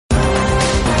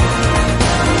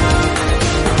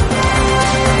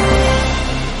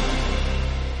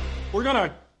We're going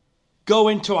to go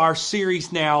into our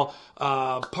series now,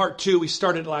 part 2. We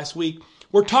started last week.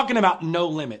 We're talking about no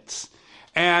limits.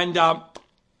 And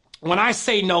when I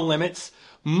say no limits,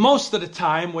 most of the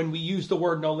time when we use the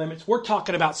word no limits, we're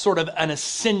talking about sort of an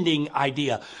ascending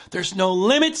idea. There's no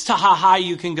limits to how high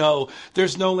you can go.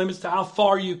 There's no limits to how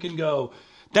far you can go.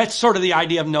 That's sort of the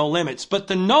idea of no limits. But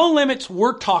the no limits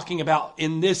we're talking about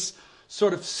in this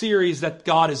sort of series that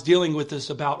God is dealing with us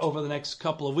about over the next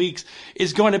couple of weeks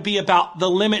is going to be about the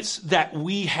limits that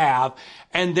we have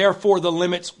and therefore the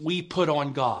limits we put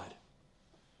on God.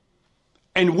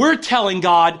 And we're telling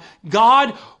God,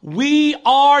 God, we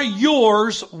are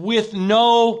yours with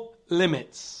no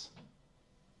limits.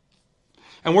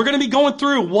 And we're going to be going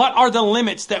through what are the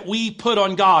limits that we put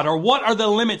on God, or what are the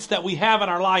limits that we have in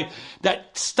our life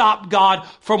that stop God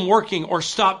from working or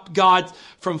stop God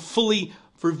from fully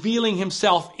revealing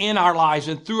himself in our lives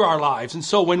and through our lives. And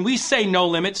so when we say no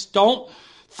limits, don't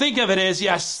think of it as,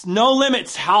 yes, no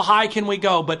limits, how high can we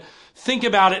go? But think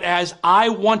about it as, I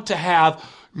want to have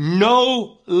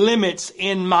no limits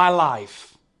in my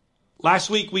life. Last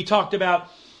week we talked about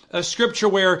a scripture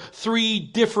where 3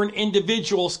 different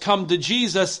individuals come to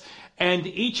Jesus and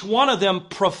each one of them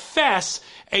profess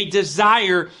a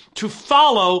desire to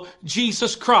follow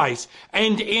Jesus Christ.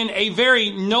 And in a very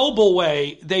noble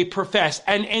way, they profess.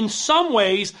 And in some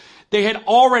ways, they had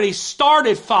already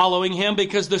started following him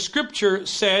because the scripture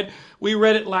said, we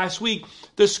read it last week,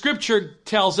 the scripture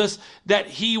tells us that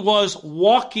he was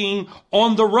walking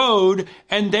on the road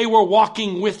and they were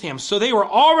walking with him. So they were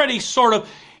already sort of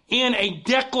in a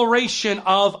declaration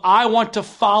of, I want to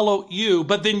follow you.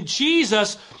 But then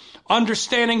Jesus,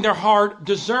 understanding their heart,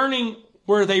 discerning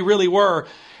where they really were,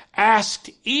 asked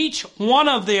each one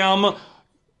of them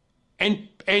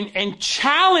and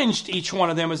challenged each one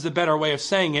of them, is the better way of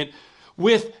saying it,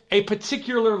 with a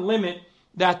particular limit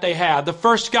that they had. The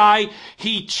first guy,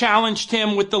 he challenged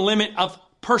him with the limit of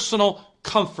personal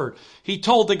comfort. He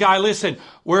told the guy, listen,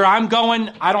 where I'm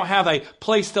going, I don't have a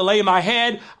place to lay my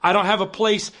head. I don't have a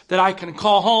place that I can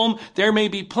call home. There may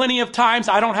be plenty of times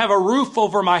I don't have a roof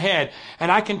over my head.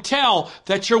 And I can tell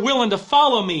that you're willing to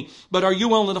follow me, but are you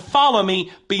willing to follow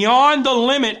me beyond the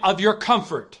limit of your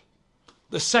comfort?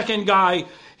 The second guy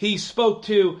he spoke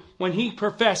to when he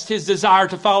professed his desire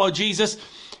to follow Jesus,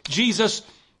 Jesus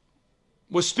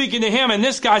was speaking to him, and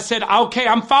this guy said, okay,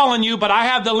 I'm following you, but I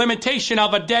have the limitation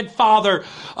of a dead father,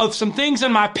 of some things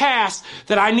in my past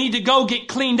that I need to go get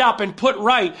cleaned up and put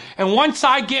right. And once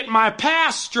I get my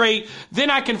past straight, then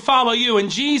I can follow you. And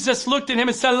Jesus looked at him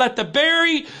and said, let the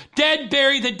dead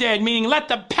bury the dead, meaning let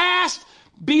the past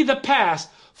be the past.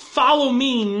 Follow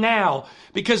me now.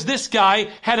 Because this guy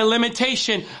had a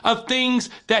limitation of things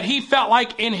that he felt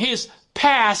like in his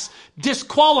past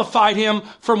disqualified him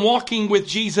from walking with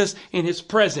Jesus in his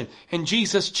present. And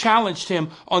Jesus challenged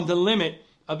him on the limit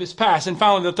of his past. And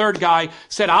finally, the third guy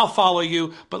said, I'll follow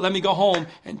you, but let me go home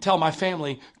and tell my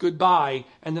family goodbye,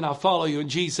 and then I'll follow you. And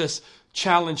Jesus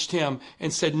challenged him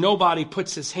and said, nobody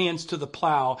puts his hands to the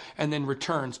plow and then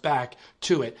returns back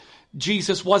to it.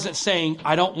 Jesus wasn't saying,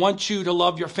 I don't want you to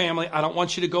love your family. I don't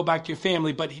want you to go back to your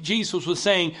family. But Jesus was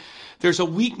saying, there's a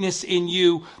weakness in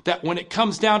you that when it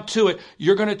comes down to it,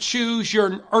 you're going to choose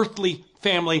your earthly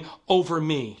family over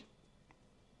me.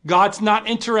 God's not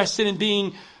interested in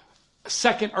being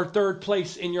second or third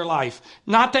place in your life.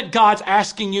 Not that God's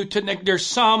asking you to, there's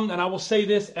some, and I will say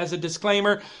this as a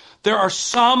disclaimer, there are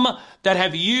some that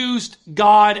have used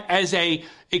God as a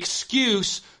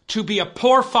excuse to be a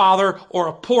poor father or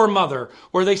a poor mother,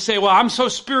 where they say, well, I'm so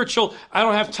spiritual, I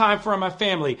don't have time for my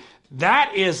family.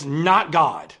 That is not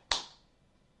God.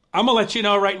 I'm going to let you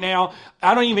know right now,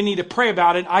 I don't even need to pray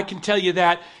about it. I can tell you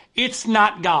that it's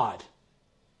not God.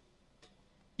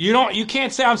 You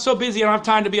can't say, I'm so busy, I don't have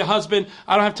time to be a husband,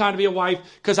 I don't have time to be a wife,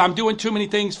 because I'm doing too many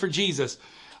things for Jesus.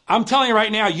 I'm telling you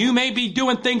right now, you may be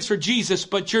doing things for Jesus,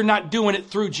 but you're not doing it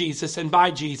through Jesus and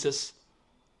by Jesus.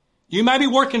 You might be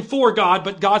working for God,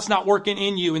 but God's not working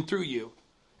in you and through you.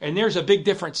 And there's a big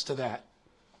difference to that.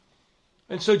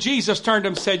 And so Jesus turned to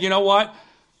him and said, you know what?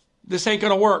 This ain't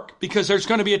going to work, because there's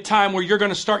going to be a time where you're going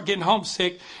to start getting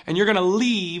homesick and you're going to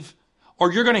leave,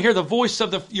 or you're going to hear the voice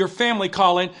of your family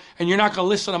calling and you're not going to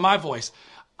listen to my voice.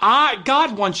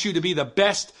 God wants you to be the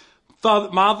best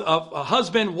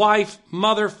husband, wife,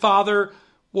 mother, father,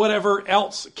 whatever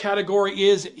else category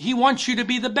is. He wants you to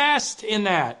be the best in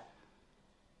that.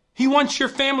 He wants your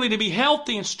family to be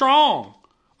healthy and strong.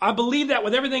 I believe that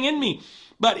with everything in me.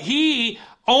 But he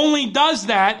only does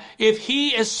that if he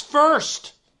is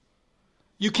first.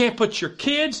 You can't put your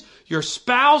kids, your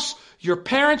spouse, your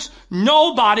parents,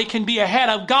 nobody can be ahead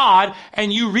of God,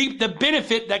 and you reap the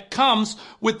benefit that comes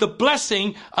with the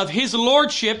blessing of His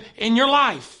Lordship in your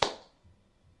life.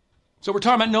 So we're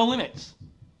talking about no limits.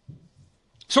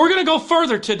 So we're going to go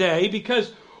further today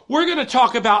because we're going to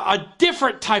talk about a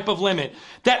different type of limit.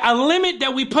 That a limit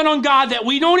that we put on God that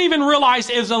we don't even realize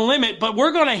is a limit, but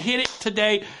we're going to hit it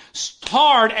today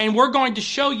hard, and we're going to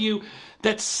show you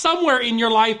that somewhere in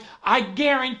your life, I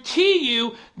guarantee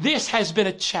you, this has been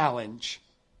a challenge.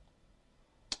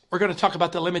 We're going to talk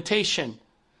about the limitation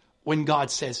when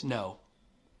God says no.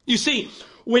 You see,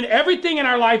 when everything in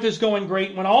our life is going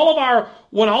great, when all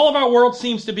of our world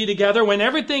seems to be together, when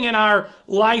everything in our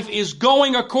life is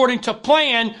going according to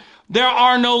plan, there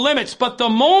are no limits. But the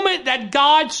moment that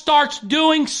God starts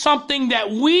doing something that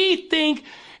we think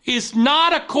is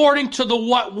not according to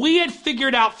what we had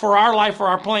figured out for our life or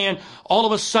our plan, all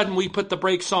of a sudden we put the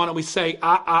brakes on and we say,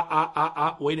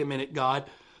 wait a minute, God,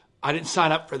 I didn't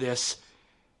sign up for this.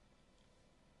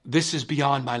 This is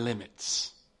beyond my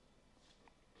limits.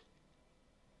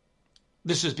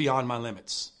 This is beyond my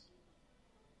limits.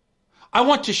 I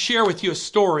want to share with you a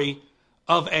story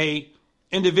of a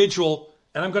individual,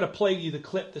 and I'm going to play you the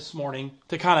clip this morning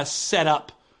to kind of set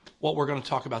up what we're going to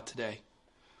talk about today.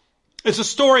 It's a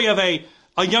story of a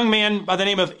young man by the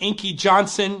name of Inky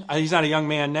Johnson. He's not a young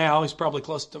man now. He's probably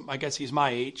close to, I guess he's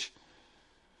my age.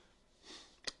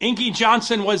 Inky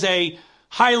Johnson was a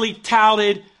highly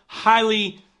touted,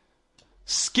 highly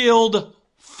skilled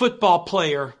football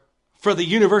player for the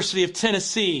University of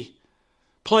Tennessee,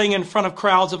 playing in front of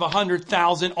crowds of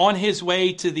 100,000 on his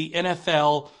way to the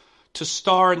NFL, to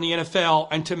star in the NFL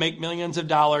and to make millions of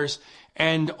dollars.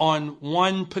 And on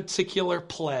one particular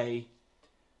play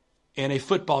in a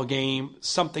football game,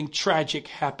 something tragic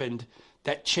happened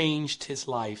that changed his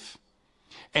life.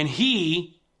 And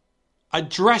he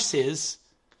addresses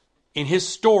in his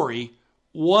story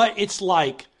what it's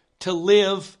like to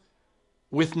live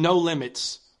with no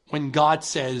limits when God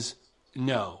says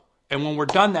no. And when we're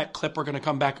done that clip, we're going to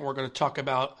come back and we're going to talk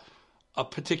about a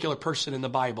particular person in the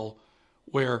Bible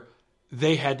where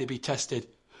they had to be tested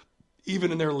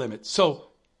even in their limits. So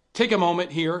take a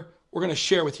moment here. We're going to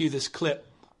share with you this clip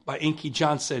by Inky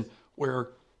Johnson, where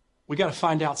we got to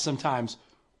find out sometimes,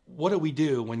 what do we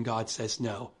do when God says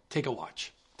no? Take a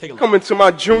watch. Take a look. Coming to my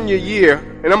junior year,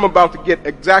 and I'm about to get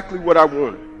exactly what I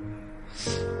wanted.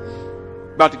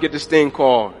 About to get this thing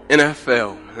called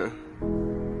NFL.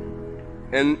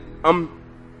 And I'm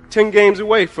 10 games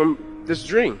away from this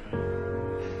dream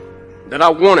that I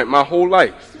wanted my whole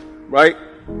life, right?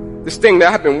 This thing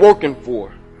that I've been working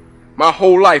for my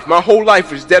whole life. My whole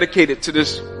life is dedicated to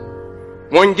this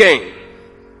one game.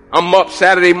 I'm up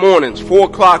Saturday mornings, 4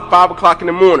 o'clock, 5 o'clock in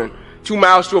the morning, 2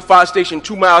 miles to a fire station,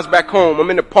 2 miles back home. I'm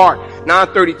in the park,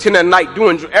 9:30, 10 at night,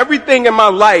 doing everything in my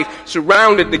life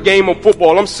surrounded the game of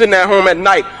football. I'm sitting at home at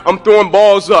night. I'm throwing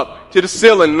balls up to the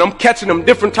ceiling, and I'm catching them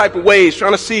different type of ways,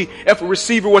 trying to see if a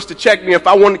receiver was to check me, if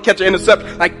I wanted to catch an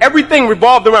interception. Like, everything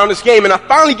revolved around this game, and I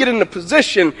finally get in a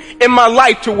position in my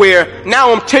life to where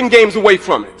now I'm 10 games away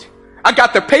from it. I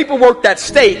got the paperwork that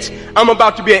states I'm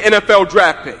about to be an NFL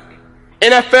draft pick.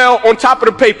 NFL on top of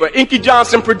the paper. Inky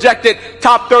Johnson projected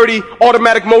top 30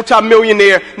 automatic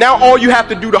multi-millionaire. Now all you have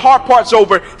to do, the hard part's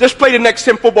over. Just play the next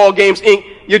 10 football games. Ink,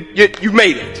 you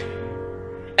made it.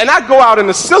 And I go out in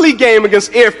a silly game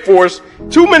against Air Force,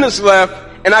 2 minutes left,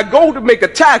 and I go to make a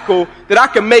tackle that I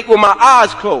can make with my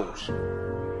eyes closed.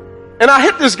 And I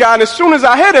hit this guy, and as soon as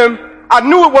I hit him, I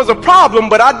knew it was a problem,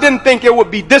 but I didn't think it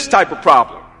would be this type of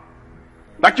problem.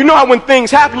 Like, you know how when things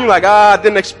happen, you're like, I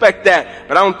didn't expect that,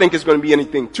 but I don't think it's going to be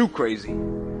anything too crazy.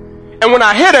 And when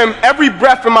I hit him, every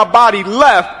breath in my body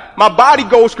left. My body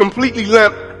goes completely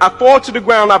limp. I fall to the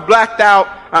ground. I blacked out.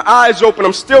 My eyes open.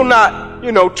 I'm still not,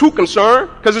 too concerned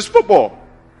because it's football.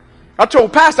 I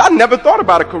told Pastor, I never thought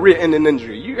about a career-ending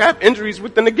injury. You have injuries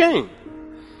within the game.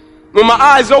 When my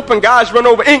eyes open, guys run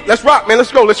over, Ink, let's rock, man.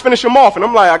 Let's go. Let's finish him off. And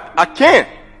I'm like, I can't.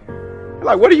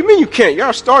 Like, what do you mean you can't? You're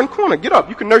a starting corner. Get up.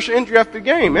 You can nurse your injury after the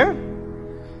game, man.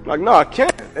 I'm like, no, I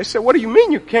can't. They said, what do you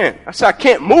mean you can't? I said, I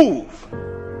can't move.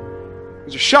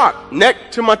 There's a shock,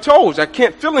 neck to my toes. I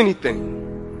can't feel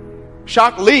anything.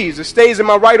 Shock leaves. It stays in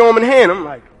my right arm and hand. I'm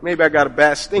like, maybe I got a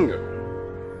bad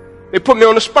stinger. They put me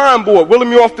on the spine board,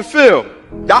 wheeling me off the field.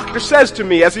 Doctor says to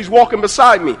me as he's walking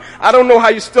beside me, I don't know how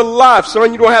you're still alive,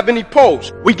 son. You don't have any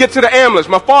pulse. We get to the ambulance.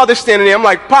 My father's standing there. I'm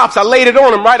like, Pops, I laid it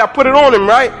on him, right? I put it on him,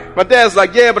 right? My dad's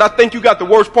like, yeah, but I think you got the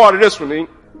worst part of this one, Ink.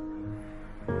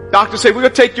 Doctor said, we're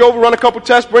going to take you over, run a couple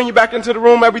tests, bring you back into the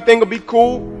room. Everything will be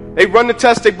cool. They run the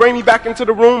test. They bring me back into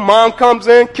the room. Mom comes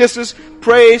in, kisses,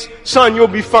 prays. Son, you'll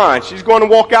be fine. She's going to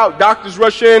walk out. Doctors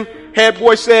rush in. Head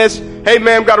boy says, hey,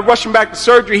 man, got to rush him back to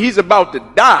surgery. He's about to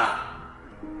die.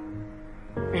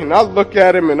 And I look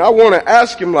at him and I want to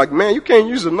ask him, like, man, you can't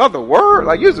use another word.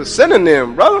 Like, use a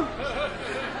synonym, brother.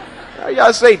 You got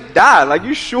to say die. Like,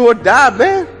 you sure die,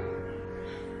 man?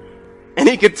 And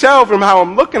he could tell from how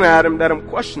I'm looking at him that I'm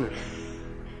questioning.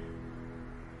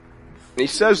 And he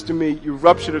says to me, you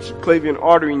ruptured a subclavian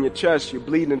artery in your chest. You're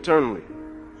bleeding internally.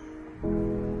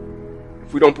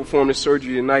 If we don't perform this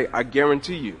surgery tonight, I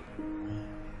guarantee you,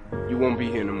 you won't be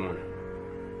here in the morning.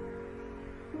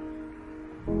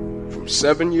 From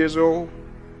 7 years old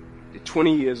to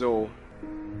 20 years old,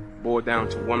 boiled down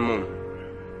to one moment.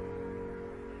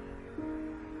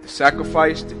 The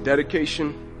sacrifice, the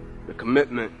dedication, the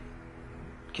commitment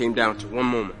came down to one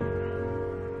moment.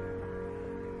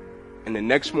 And the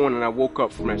next morning I woke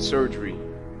up from that surgery.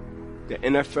 The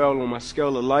NFL on my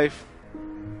scale of life,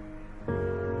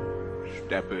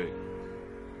 that big.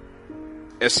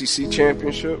 SEC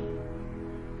championship,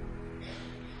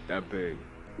 that big.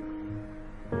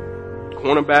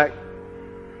 Cornerback,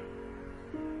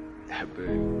 that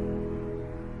big.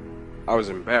 I was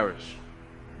embarrassed.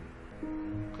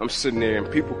 I'm sitting there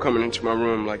and people coming into my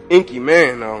room like, Inky,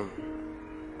 man,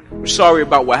 I'm sorry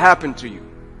about what happened to you.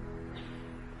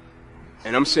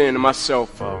 And I'm saying to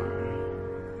myself,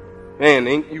 man,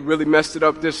 Ink, you really messed it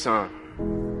up this time.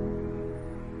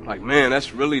 Like, man,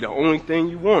 that's really the only thing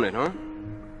you wanted, huh?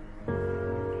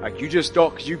 Like, you just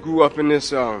thought because you grew up in this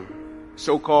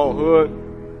so-called hood,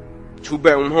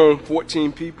 2-bedroom home,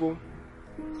 14 people.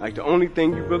 Like, the only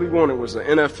thing you really wanted was the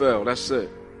NFL. That's it.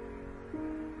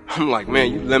 I'm like,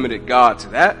 man, you limited God to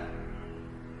that?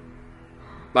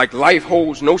 Like, life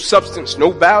holds no substance,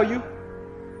 no value?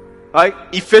 Like,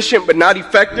 efficient but not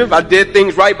effective? I did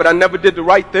things right, but I never did the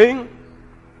right thing?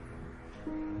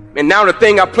 And now the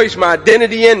thing I placed my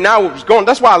identity in, now it was gone.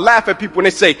 That's why I laugh at people when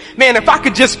they say, man, if I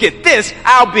could just get this,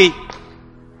 I'll be.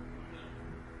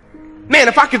 Man,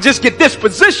 if I could just get this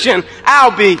position,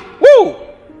 I'll be. Woo!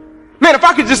 Man, if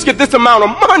I could just get this amount of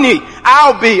money,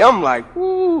 I'll be. I'm like,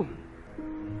 woo.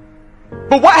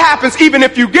 But what happens even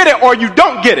if you get it or you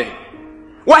don't get it?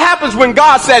 What happens when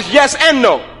God says yes and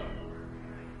no?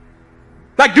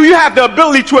 Like, do you have the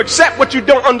ability to accept what you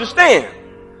don't understand?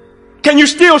 Can you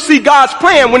still see God's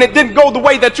plan when it didn't go the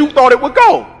way that you thought it would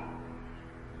go?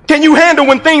 Can you handle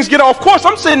when things get off course?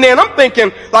 I'm sitting there and I'm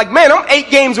thinking, like, man, I'm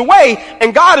 8 games away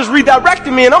and God is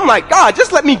redirecting me. And I'm like, God,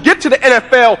 just let me get to the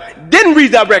NFL, then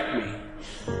redirect me.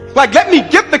 Like, let me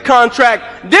get the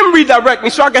contract, then redirect me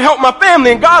so I can help my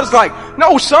family. And God's like,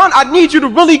 no, son, I need you to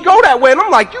really go that way. And I'm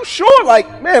like, you sure?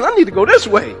 Like, man, I need to go this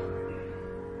way.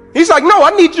 He's like, no,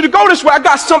 I need you to go this way. I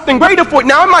got something greater for you.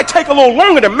 Now, it might take a little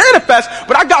longer to manifest,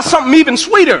 but I got something even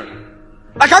sweeter.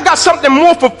 Like, I got something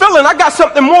more fulfilling. I got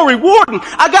something more rewarding.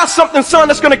 I got something, son,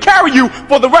 that's going to carry you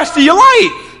for the rest of your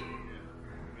life.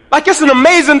 Like, it's an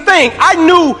amazing thing. I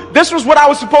knew this was what I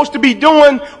was supposed to be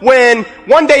doing when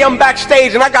one day I'm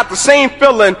backstage and I got the same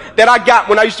feeling that I got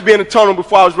when I used to be in the tunnel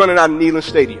before I was running out of Neyland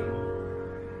Stadium.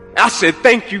 I said,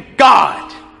 thank you, God.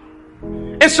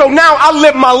 And so now I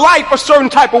live my life a certain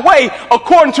type of way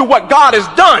according to what God has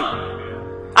done.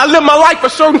 I live my life a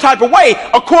certain type of way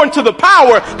according to the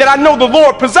power that I know the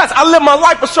Lord possesses. I live my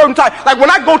life a certain type. Like, when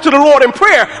I go to the Lord in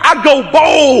prayer, I go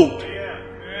bold.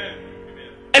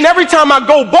 And every time I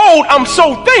go bold, I'm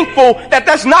so thankful that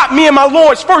that's not me and my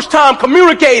Lord's first time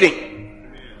communicating.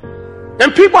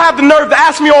 And people have the nerve to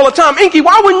ask me all the time, Inky,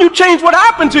 why wouldn't you change what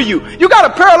happened to you? You got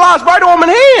a paralyzed right arm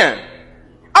and hand.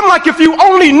 I'm like, if you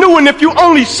only knew and if you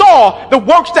only saw the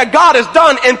works that God has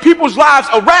done in people's lives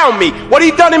around me. What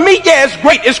He's done in me, yeah, it's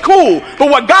great, it's cool. But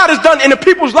what God has done in the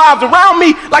people's lives around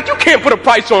me, like, you can't put a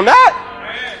price on that.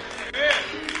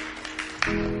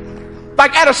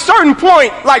 Like, at a certain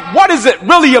point, like, what is it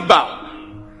really about?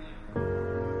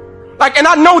 Like, and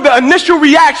I know the initial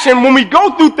reaction when we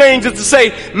go through things is to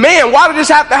say, man, why did this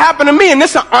have to happen to me? And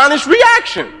it's an honest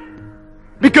reaction.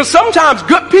 Because sometimes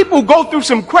good people go through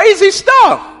some crazy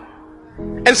stuff.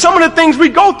 And some of the things we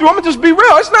go through, I'm going to just be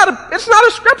real, it's not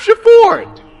a scripture for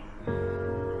it.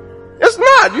 It's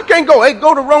not. You can't go, hey,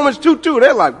 go to Romans 2:2.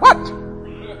 They're like, what?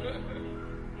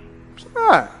 It's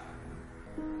not.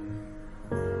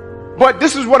 But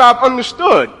this is what I've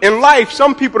understood. In life,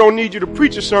 some people don't need you to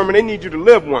preach a sermon, they need you to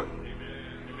live one.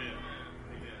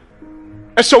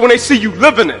 And so when they see you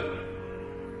living it,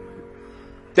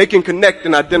 they can connect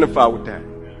and identify with that.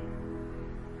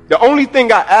 The only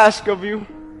thing I ask of you,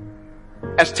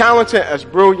 as talented, as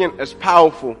brilliant, as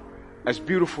powerful, as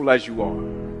beautiful as you are,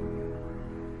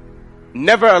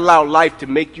 never allow life to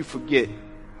make you forget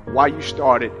why you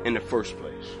started in the first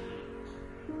place.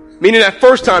 Meaning that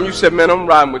first time you said, man, I'm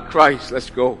riding with Christ, let's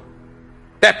go.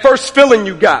 That first feeling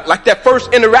you got, like that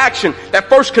first interaction, that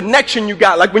first connection you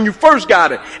got, like when you first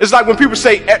got it. It's like when people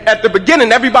say at the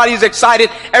beginning, everybody is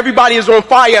excited, everybody is on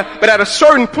fire, but at a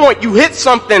certain point you hit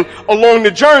something along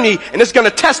the journey and it's going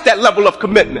to test that level of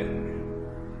commitment.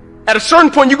 At a certain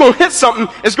point, you're going to hit something,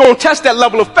 it's going to test that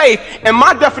level of faith. And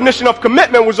my definition of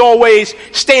commitment was always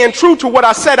staying true to what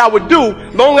I said I would do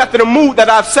long after the mood that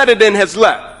I've set it in has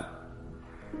left.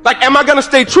 Like, am I going to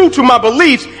stay true to my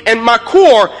beliefs and my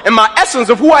core and my essence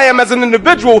of who I am as an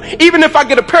individual, even if I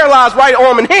get a paralyzed right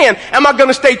arm and hand? Am I going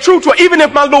to stay true to it? Even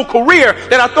if my little career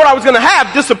that I thought I was going to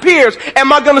have disappears,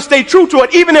 am I going to stay true to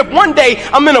it? Even if one day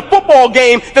I'm in a football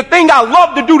game, the thing I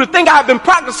love to do, the thing I've been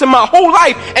practicing my whole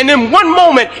life, and then one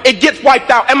moment it gets wiped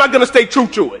out, am I going to stay true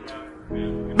to it?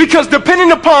 Because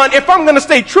depending upon if I'm going to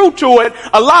stay true to it,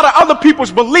 a lot of other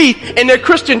people's belief in their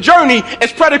Christian journey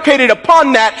is predicated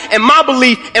upon that and my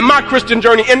belief in my Christian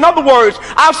journey. In other words,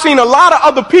 I've seen a lot of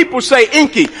other people say,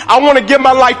 Inky, I want to give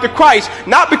my life to Christ,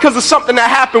 not because of something that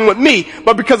happened with me,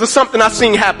 but because of something I've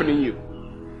seen happen to you.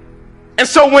 And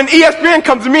so when ESPN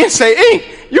comes to me and say, Ink,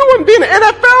 you wouldn't be in the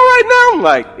NFL right now? I'm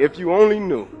like, if you only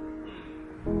knew.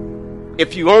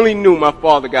 If you only knew my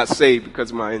father got saved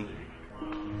because of my injury.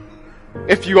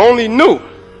 If you only knew.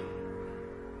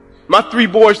 My 3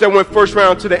 boys that went first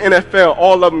round to the NFL,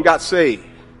 all of them got saved.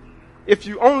 If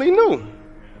you only knew.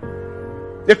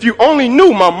 If you only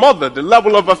knew my mother, the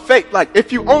level of her faith, like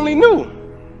if you only knew.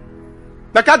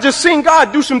 Like I just seen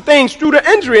God do some things through the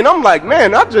injury and I'm like,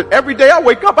 man, every day I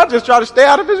wake up, I just try to stay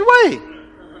out of his way.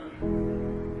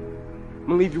 I'm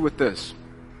gonna leave you with this.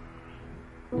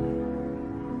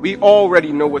 We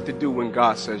already know what to do when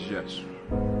God says yes.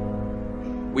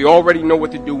 We already know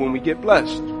what to do when we get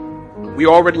blessed. We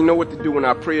already know what to do when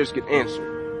our prayers get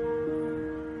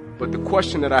answered. But the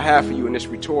question that I have for you, and it's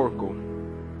rhetorical,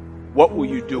 what will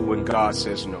you do when God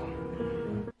says no?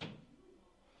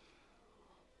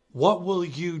 What will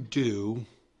you do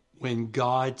when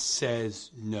God says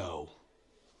no?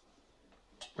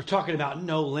 We're talking about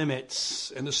no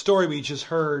limits. And the story we just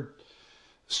heard,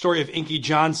 the story of Inky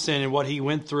Johnson and what he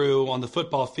went through on the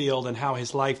football field and how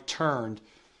his life turned.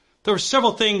 There were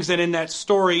several things that in that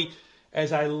story,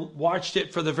 as I watched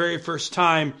it for the very first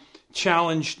time,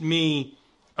 challenged me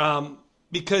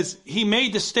because he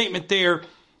made the statement there,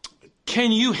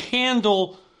 can you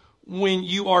handle when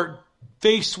you are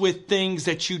faced with things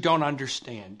that you don't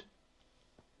understand?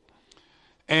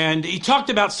 And he talked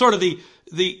about sort of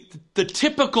the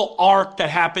typical arc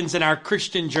that happens in our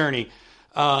Christian journey.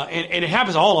 And it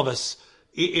happens to all of us.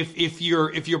 If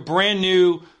you're brand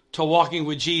new to walking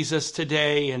with Jesus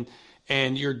today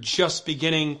and you're just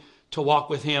beginning to walk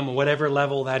with him, whatever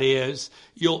level that is,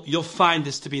 you'll find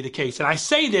this to be the case. And I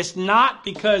say this not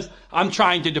because I'm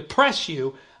trying to depress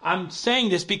you. I'm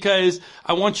saying this because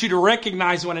I want you to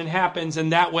recognize when it happens,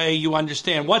 and that way you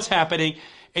understand what's happening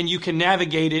and you can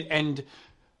navigate it and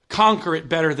conquer it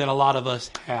better than a lot of us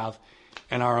have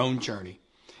in our own journey.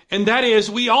 And that is,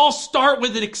 we all start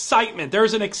with an excitement.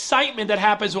 There's an excitement that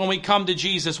happens when we come to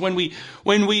Jesus, when we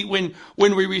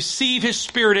receive his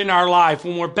Spirit in our life,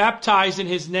 when we're baptized in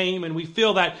his name and we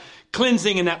feel that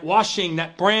cleansing and that washing,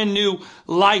 that brand new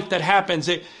life that happens.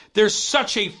 There's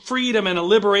such a freedom and a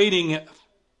liberating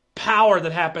power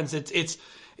that happens.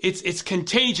 It's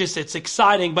contagious. It's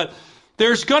exciting, but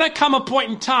there's going to come a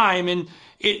point in time, and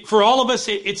for all of us,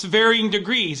 it's varying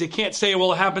degrees. It can't say,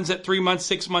 well, it happens at 3 months,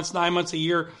 6 months, 9 months, a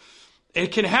year.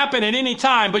 It can happen at any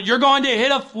time, but you're going to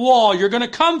hit a wall. You're going to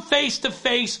come face to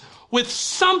face with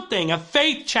something, a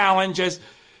faith challenge, as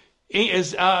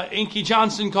Inky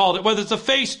Johnson called it, whether it's a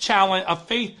faith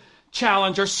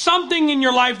challenge, or something in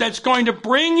your life that's going to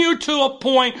bring you to a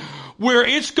point where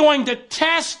it's going to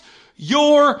test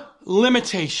your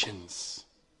limitations.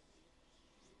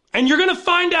 And you're going to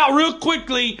find out real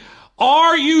quickly,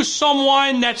 are you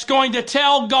someone that's going to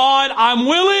tell God, I'm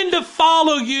willing to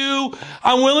follow you,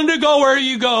 I'm willing to go where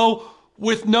you go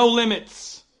with no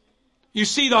limits? You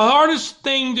see, the hardest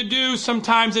thing to do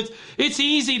sometimes, it's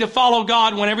easy to follow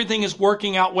God when everything is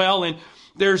working out well and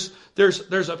there's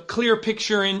a clear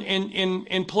picture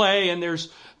in play, and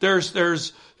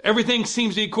there's everything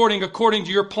seems to be according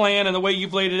to your plan and the way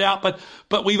you've laid it out.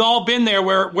 But we've all been there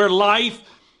where life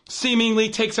seemingly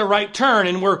takes a right turn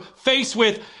and we're faced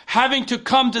with having to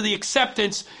come to the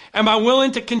acceptance. Am I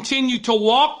willing to continue to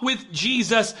walk with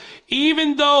Jesus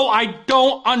even though I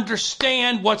don't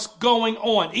understand what's going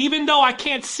on? Even though I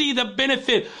can't see the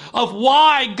benefit of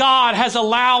why God has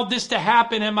allowed this to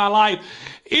happen in my life?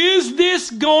 Is this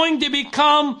going to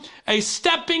become a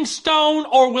stepping stone,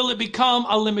 or will it become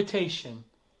a limitation?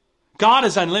 God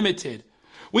is unlimited.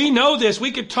 We know this.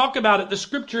 We could talk about it. The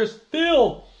scripture is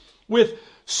filled with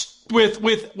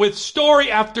story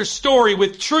after story,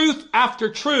 with truth after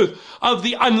truth of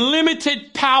the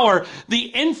unlimited power,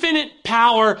 the infinite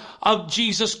power of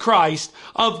Jesus Christ,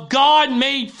 of God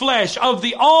made flesh, of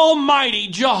the Almighty,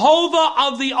 Jehovah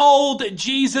of the old,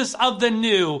 Jesus of the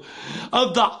new,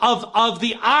 of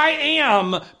the I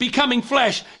am becoming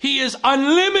flesh. He is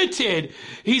unlimited.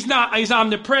 He's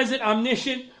omnipresent,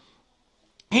 omniscient.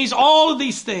 He's all of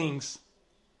these things.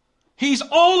 He's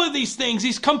all of these things.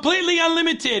 He's completely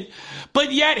unlimited.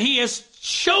 But yet he has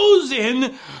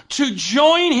chosen to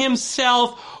join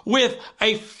himself with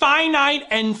a finite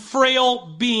and frail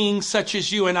being such as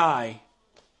you and I.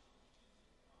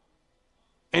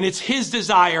 And it's his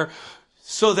desire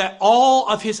so that all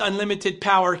of his unlimited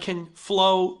power can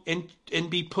flow and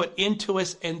be put into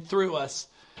us and through us.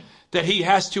 That he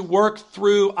has to work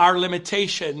through our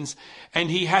limitations, and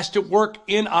he has to work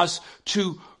in us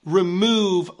to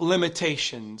remove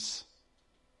limitations.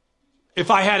 If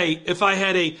I had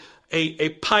a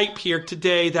pipe here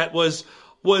today that was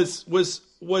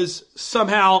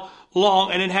somehow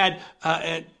long and it had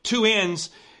two ends,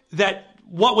 that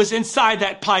what was inside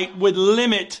that pipe would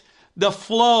limit the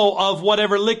flow of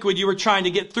whatever liquid you were trying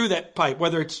to get through that pipe,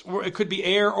 whether it could be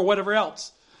air or whatever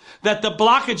else. That the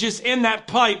blockages in that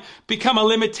pipe become a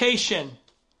limitation.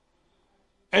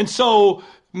 And so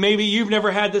maybe you've never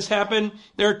had this happen.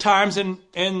 There are times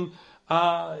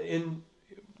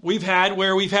we've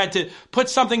had to put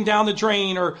something down the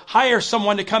drain or hire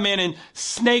someone to come in and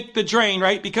snake the drain,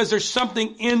 right? Because there's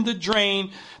something in the drain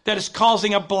that is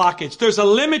causing a blockage. There's a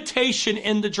limitation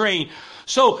in the drain.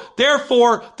 So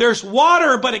therefore, there's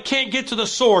water, but it can't get to the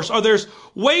source. Or there's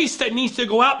waste that needs to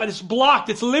go out, but it's blocked.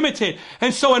 It's limited.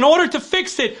 And so in order to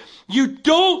fix it, you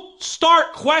don't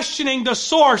start questioning the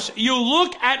source. You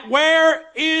look at where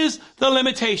is the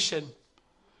limitation.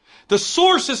 The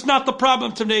source is not the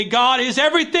problem today. God is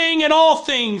everything and all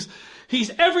things. He's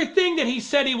everything that he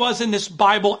said he was in this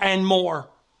Bible and more.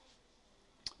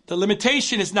 The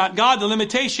limitation is not God. The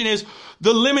limitation is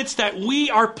the limits that we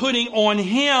are putting on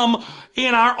him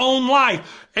in our own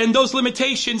life. And those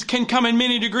limitations can come in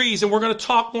many degrees. And we're going to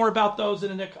talk more about those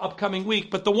in the upcoming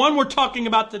week. But the one we're talking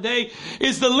about today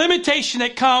is the limitation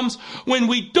that comes when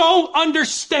we don't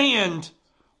understand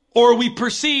or we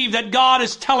perceive that God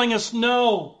is telling us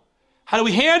no. How do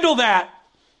we handle that?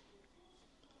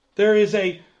 There is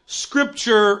a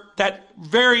scripture that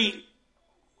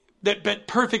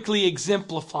perfectly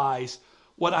exemplifies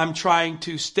what I'm trying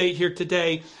to state here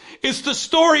today. It's the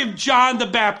story of John the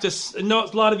Baptist. A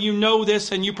lot of you know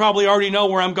this, and you probably already know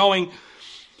where I'm going.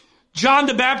 John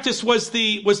the Baptist was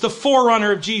the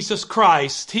forerunner of Jesus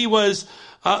Christ. He was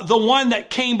the one that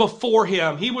came before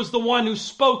him. He was the one who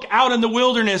spoke out in the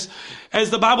wilderness, as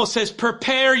the Bible says,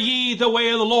 prepare ye the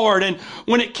way of the Lord. And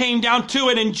when it came down to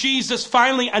it, and Jesus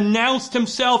finally announced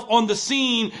himself on the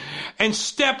scene and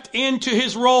stepped into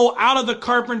his role out of the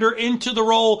carpenter into the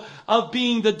role of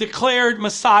being the declared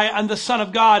Messiah and the Son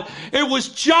of God, it was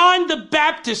John the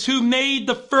Baptist who made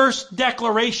the first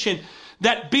declaration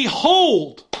that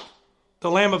behold,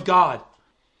 the Lamb of God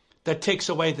that takes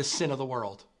away the sin of the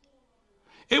world.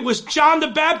 It was John the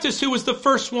Baptist who was the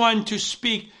first one to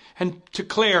speak and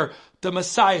declare the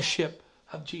Messiahship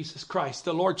of Jesus Christ,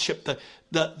 the Lordship,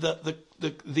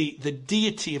 the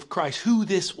deity of Christ, who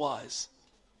this was.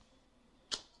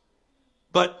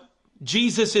 But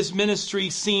Jesus' ministry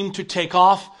seemed to take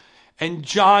off, and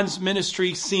John's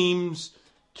ministry seems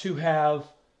to have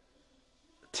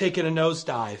taken a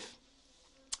nosedive.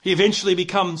 He eventually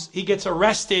he gets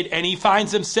arrested, and he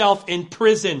finds himself in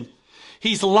prison.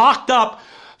 He's locked up,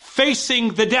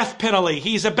 facing the death penalty.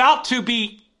 He's about to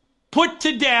be put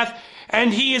to death,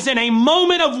 and he is in a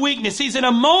moment of weakness. He's in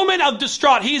a moment of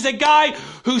distraught. He's a guy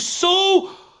who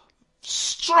so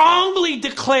strongly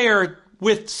declared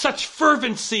with such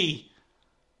fervency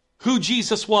who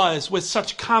Jesus was, with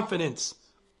such confidence.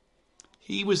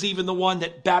 He was even the one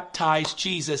that baptized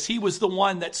Jesus. He was the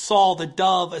one that saw the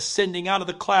dove ascending out of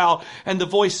the cloud and the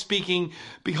voice speaking,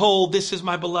 behold, this is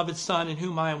my beloved Son in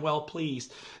whom I am well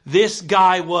pleased. This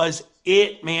guy was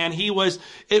it, man.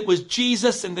 It was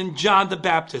Jesus and then John the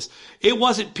Baptist. It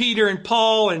wasn't Peter and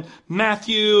Paul and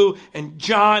Matthew and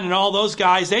John and all those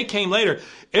guys. They came later.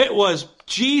 It was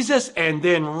Jesus, and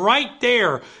then right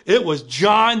there, it was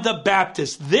John the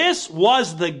Baptist. This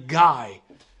was the guy.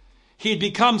 He had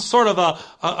become sort of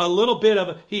a little bit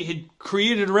of he had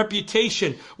created a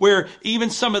reputation where even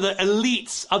some of the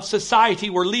elites of society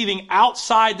were leaving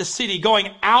outside the city, going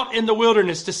out in the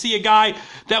wilderness to see a guy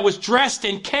that was dressed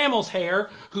in camel's hair,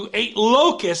 who ate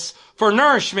locusts for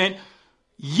nourishment,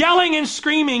 yelling and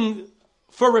screaming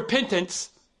for repentance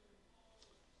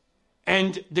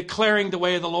and declaring the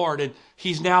way of the Lord. And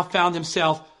he's now found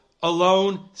himself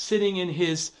alone, sitting in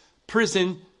his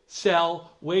prison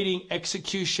cell, waiting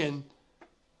execution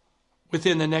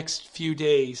within the next few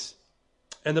days.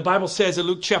 And the Bible says in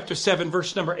Luke chapter 7,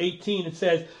 verse number 18, it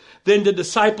says, "Then the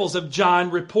disciples of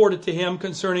John reported to him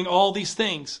concerning all these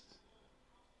things.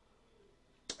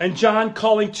 And John,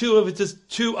 calling two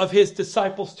of his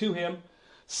disciples to him,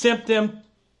 sent them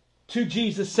to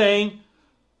Jesus, saying,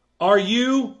 'Are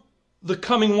you the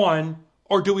coming one,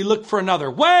 or do we look for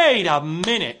another?'" Wait a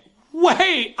minute,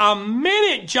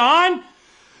 John.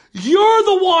 You're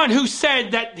the one who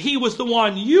said that he was the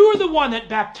one. You are the one that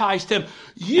baptized him.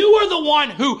 You are the one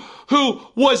who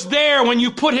was there when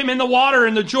you put him in the water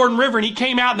in the Jordan River and he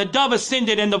came out and the dove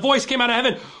ascended and the voice came out of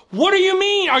heaven. What do you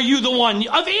mean? Are you the one?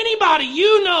 Of anybody,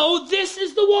 you know, this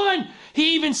is the one.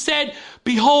 He even said,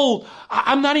 "Behold,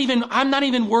 I'm not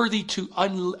even worthy to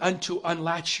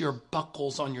unlatch your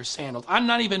buckles on your sandals. I'm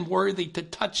not even worthy to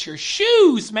touch your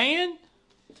shoes, man."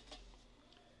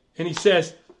 And he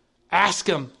says, "Ask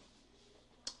him,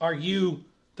 are you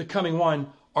the coming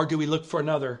one, or do we look for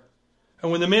another?"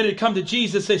 And when the men had come to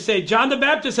Jesus, they say, "John the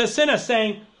Baptist has sent us,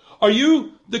 saying, 'Are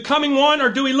you the coming one, or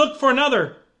do we look for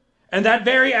another?' And that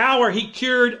very hour he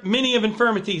cured many of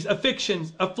infirmities,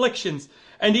 afflictions,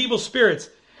 and evil spirits.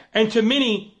 And to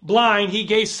many blind he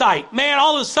gave sight." Man,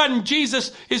 all of a sudden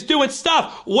Jesus is doing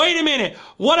stuff. Wait a minute.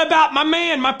 What about my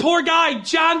man, my poor guy,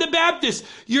 John the Baptist?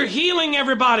 You're healing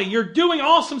everybody. You're doing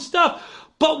awesome stuff.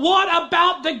 But what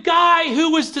about the guy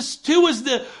who was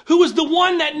the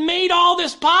one that made all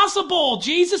this possible?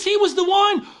 Jesus, he was the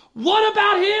one. What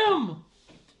about him?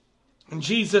 And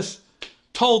Jesus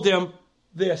told them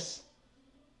this.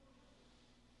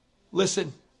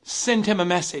 Listen, send him a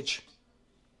message.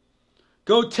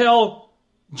 "Go tell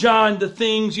John the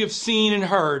things you've seen and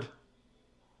heard.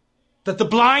 That the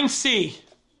blind see,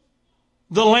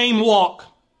 the lame walk,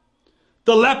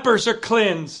 the lepers are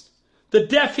cleansed, the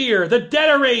deaf hear, the dead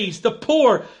are raised, the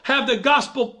poor have the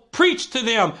gospel preached to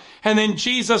them." And then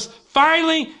Jesus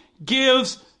finally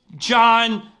gives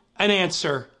John an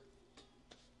answer.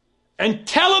 "And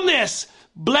tell him this,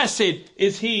 blessed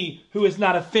is he who is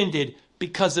not offended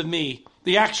because of me."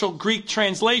 The actual Greek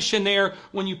translation there,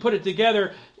 when you put it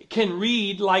together, can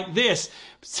read like this.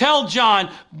 Tell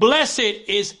John, blessed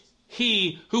is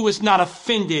he who is not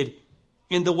offended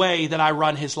in the way that I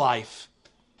run his life.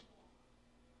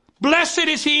 Blessed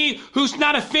is he who's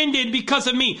not offended because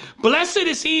of me. Blessed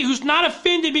is he who's not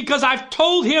offended because I've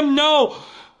told him no.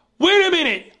 Wait a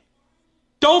minute.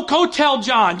 Don't go tell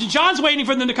John. John's waiting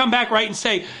for them to come back, right, and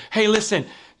say, "Hey, listen,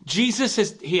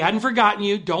 he hadn't forgotten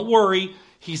you. Don't worry.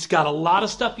 He's got a lot of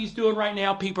stuff he's doing right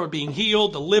now. People are being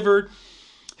healed, delivered.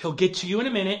 He'll get to you in a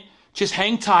minute. Just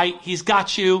hang tight. He's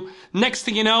got you." Next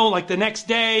thing you know, like the next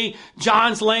day,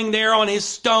 John's laying there on his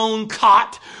stone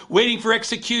cot, waiting for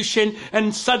execution.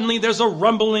 And suddenly there's a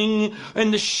rumbling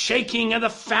and the shaking of the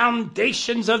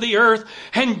foundations of the earth.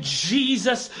 And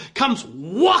Jesus comes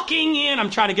walking in.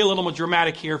 I'm trying to get a little more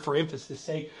dramatic here for emphasis'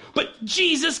 sake. But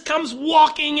Jesus comes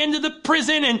walking into the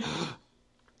prison and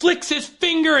flicks his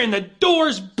finger and the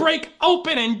doors break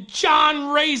open and John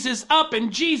raises up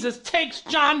and Jesus takes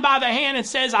John by the hand and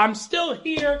says, "I'm still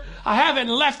here. I haven't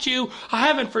left you. I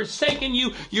haven't forsaken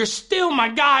you. You're still my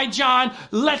guy, John.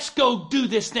 Let's go do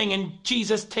this thing." And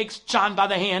Jesus takes John by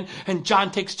the hand and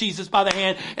John takes Jesus by the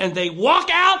hand and they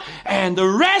walk out and the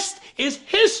rest is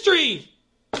history.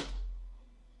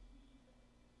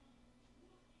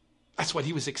 That's what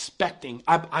he was expecting.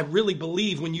 I really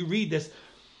believe when you read this,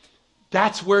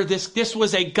 that's where this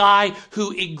was a guy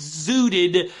who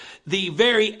exuded the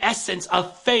very essence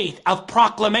of faith, of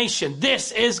proclamation.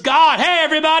 This is God. Hey,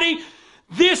 everybody,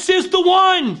 this is the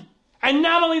one. And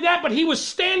not only that, but he was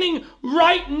standing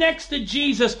right next to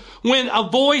Jesus when a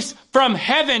voice from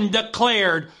heaven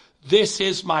declared, "This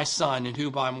is my son in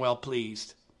whom I'm well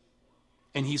pleased."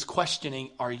 And he's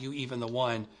questioning, are you even the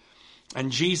one? And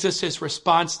Jesus'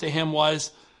 response to him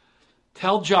was,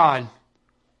 "Tell John,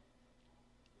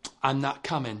 I'm not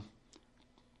coming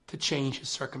to change his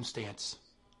circumstance.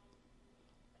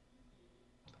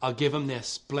 I'll give him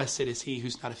this. Blessed is he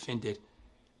who's not offended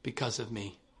because of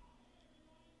me."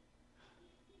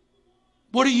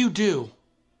 What do you do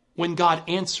when God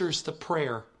answers the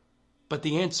prayer, but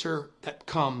the answer that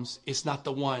comes is not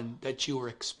the one that you were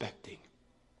expecting?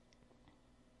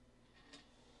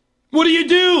 What do you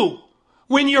do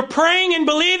when you're praying and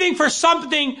believing for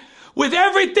something, with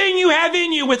everything you have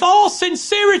in you, with all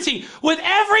sincerity, with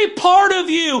every part of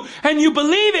you, and you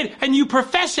believe it, and you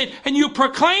profess it, and you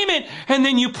proclaim it, and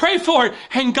then you pray for it,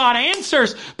 and God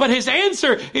answers, but his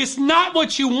answer is not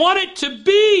what you want it to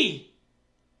be.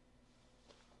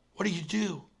 What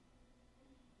do?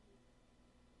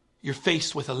 You're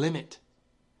faced with a limit.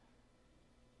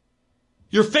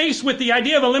 You're faced with the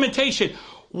idea of a limitation.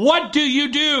 What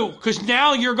do? Because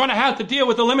now you're going to have to deal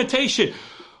with the limitation.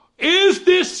 Is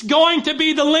this going to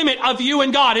be the limit of you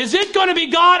and God? Is it going to be,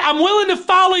 God, I'm willing to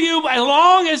follow you as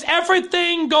long as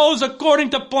everything goes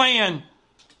according to plan?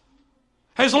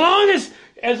 As long as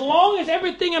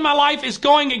everything in my life is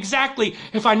going exactly,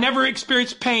 if I never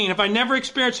experience pain, if I never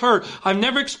experience hurt, I've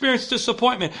never experienced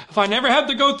disappointment, if I never have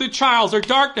to go through trials or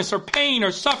darkness or pain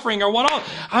or suffering or what else,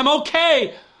 I'm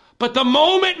okay. But the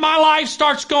moment my life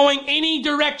starts going any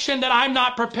direction that I'm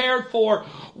not prepared for,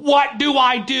 what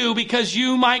do? Because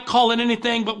you might call it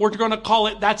anything, but we're going to call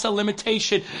it, that's a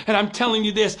limitation. And I'm telling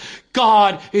you this,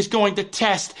 God is going to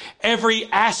test every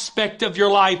aspect of your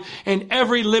life and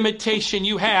every limitation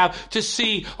you have to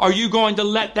see, are you going to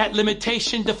let that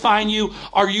limitation define you?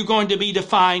 Are you going to be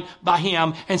defined by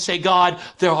him and say, God,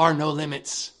 there are no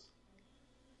limits?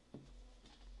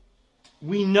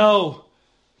 We know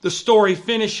the story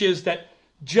finishes that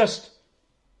just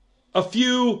a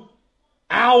few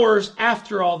hours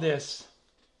after all this,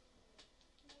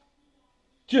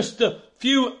 just a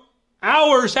few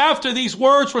hours after these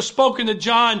words were spoken to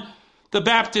John the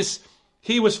Baptist,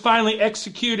 he was finally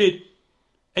executed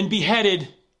and beheaded.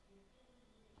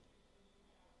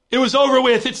 It was over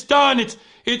with. It's done.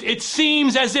 It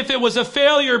seems as if it was a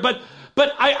failure, but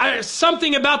I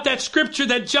something about that scripture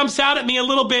that jumps out at me a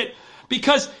little bit.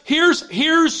 Because here's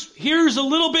a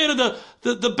little bit of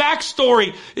the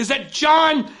backstory, is that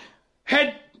John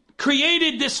had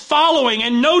created this following,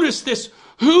 and notice this,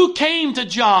 who came to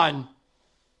John?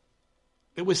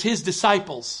 It was his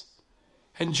disciples.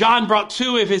 And John brought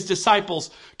 2 of his disciples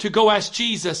to go ask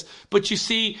Jesus. But you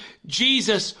see,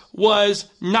 Jesus was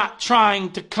not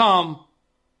trying to come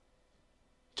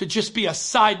to just be a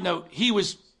side note. He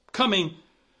was coming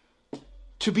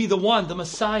to be the one, the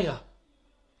Messiah.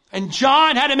 And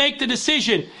John had to make the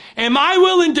decision. Am I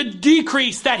willing to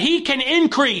decrease that he can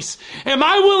increase? Am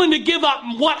I willing to give up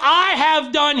what I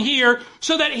have done here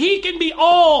so that he can be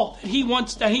all that he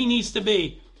wants, that he needs to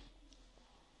be?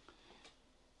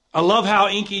 I love how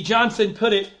Inky Johnson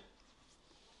put it.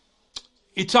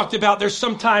 He talked about there's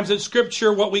sometimes in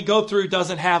Scripture what we go through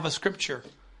doesn't have a Scripture.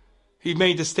 He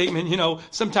made the statement,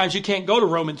 sometimes you can't go to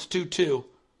Romans 2:2.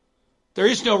 There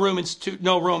is no Romans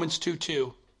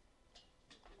 2:2.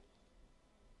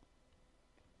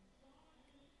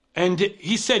 And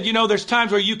he said, there's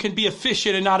times where you can be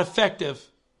efficient and not effective.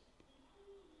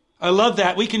 I love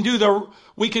that. We can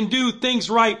do things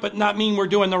right, but not mean we're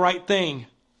doing the right thing.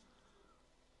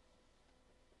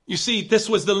 You see, this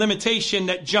was the limitation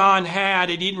that John had.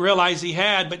 He didn't realize he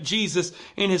had, but Jesus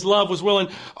in his love was willing.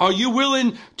 Are you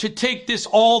willing to take this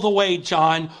all the way,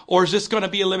 John? Or is this going to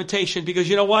be a limitation? Because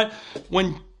you know what?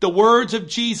 When the words of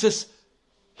Jesus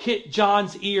hit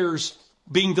John's ears,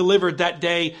 being delivered that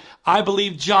day, I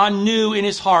believe John knew in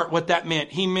his heart what that meant.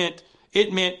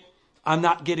 It meant, I'm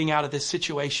not getting out of this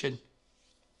situation.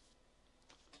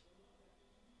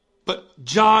 But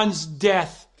John's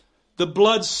death, the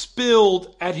blood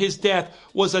spilled at his death,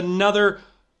 was another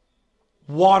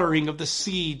watering of the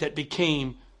seed that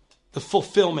became the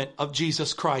fulfillment of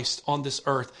Jesus Christ on this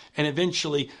earth. And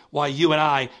eventually, why you and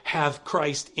I have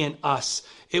Christ in us.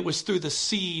 It was through the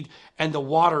seed and the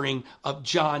watering of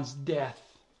John's death.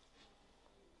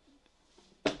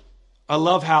 I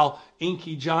love how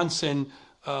Inky Johnson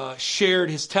shared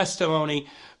his testimony,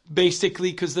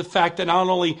 basically because the fact that not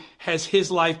only has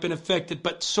his life been affected,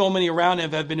 but so many around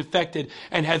him have been affected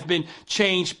and have been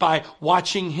changed by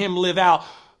watching him live out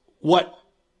what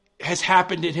has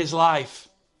happened in his life.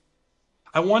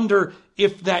 I wonder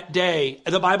if that day,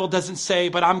 the Bible doesn't say,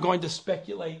 but I'm going to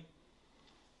speculate.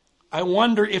 I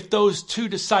wonder if those 2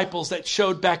 disciples that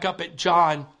showed back up at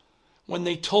John, when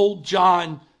they told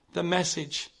John the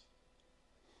message,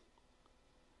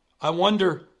 I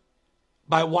wonder,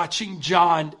 by watching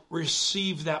John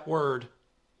receive that word,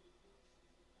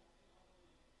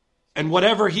 and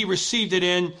whatever he received it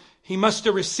in, he must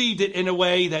have received it in a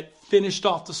way that finished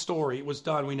off the story. It was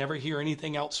done. We never hear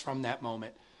anything else from that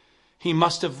moment. He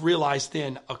must have realized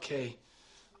then, okay,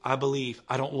 I believe.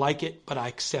 I don't like it, but I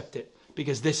accept it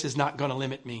because this is not going to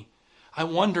limit me. I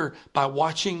wonder, by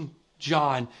watching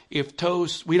John, if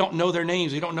those, we don't know their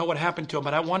names, we don't know what happened to them,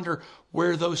 but I wonder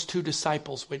where those 2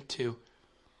 disciples went to.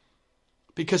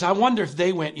 Because I wonder if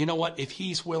they went, you know what, if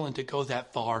he's willing to go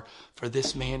that far for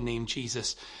this man named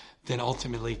Jesus, then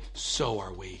ultimately so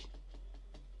are we.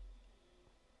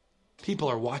 People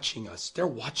are watching us. They're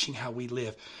watching how we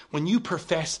live. When you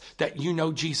profess that you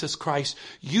know Jesus Christ,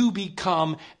 you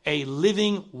become a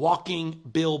living, walking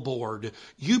billboard.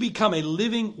 You become a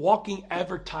living, walking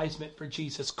advertisement for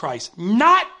Jesus Christ.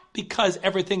 Not because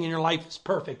everything in your life is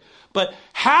perfect, but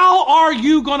how are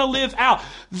you going to live out?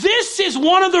 This is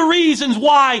one of the reasons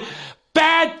why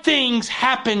bad things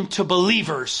happen to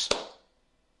believers.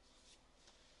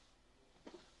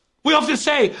 We often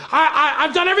say,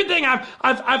 I've done everything.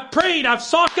 I've prayed. I've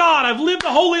sought God. I've lived a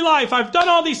holy life. I've done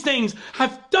all these things.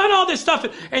 I've done all this stuff.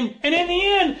 And in the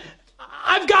end,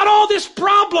 I've got all this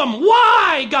problem.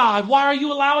 Why, God? Why are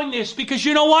you allowing this? Because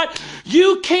you know what?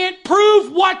 You can't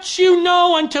prove what you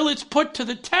know until it's put to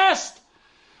the test.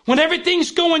 When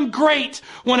everything's going great,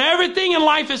 when everything in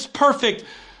life is perfect,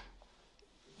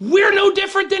 we're no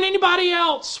different than anybody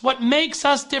else. What makes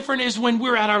us different is when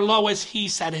we're at our lowest,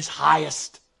 he's at his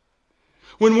highest.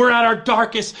 When we're at our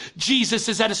darkest, Jesus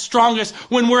is at his strongest.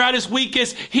 When we're at his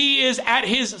weakest, he is at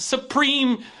his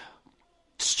supreme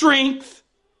strength.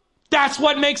 That's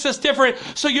what makes us different.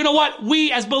 So you know what?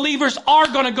 We as believers are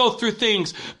going to go through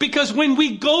things. Because when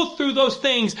we go through those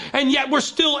things, and yet we're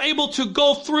still able to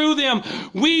go through them,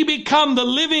 we become the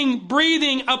living,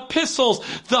 breathing epistles,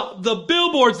 the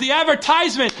billboards, the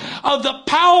advertisement of the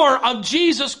power of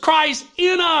Jesus Christ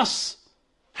in us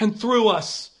and through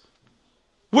us.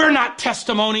 We're not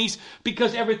testimonies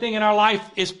because everything in our life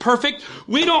is perfect.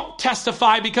 We don't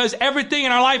testify because everything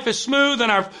in our life is smooth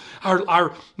and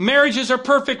our marriages are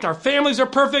perfect, our families are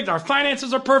perfect, our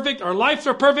finances are perfect, our lives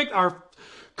are perfect, our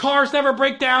cars never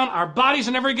break down, our bodies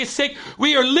never get sick.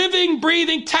 We are living,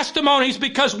 breathing testimonies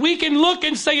because we can look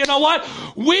and say, you know what?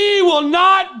 We will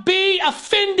not be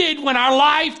offended when our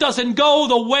life doesn't go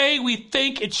the way we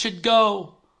think it should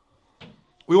go.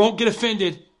 We won't get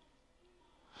offended.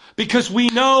 Because we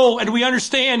know and we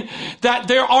understand that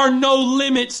there are no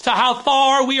limits to how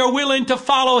far we are willing to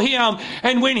follow him.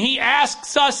 And when he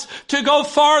asks us to go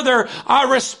farther,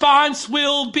 our response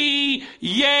will be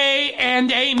yea and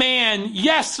amen.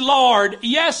 Yes, Lord.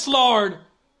 Yes, Lord.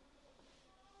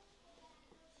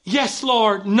 Yes,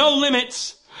 Lord. No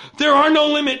limits. There are no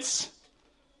limits.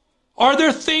 Are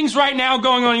there things right now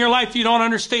going on in your life you don't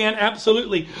understand?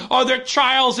 Absolutely. Are there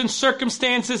trials and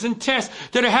circumstances and tests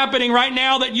that are happening right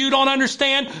now that you don't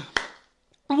understand?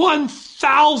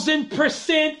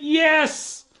 1,000%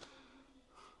 yes.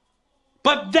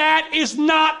 But that is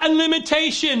not a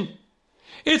limitation.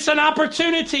 It's an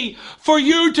opportunity for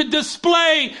you to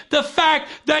display the fact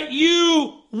that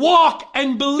you walk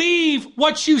and believe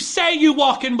what you say you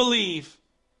walk and believe.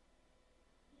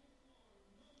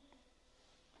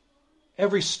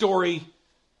 Every story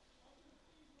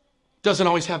doesn't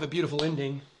always have a beautiful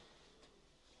ending.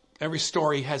 Every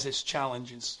story has its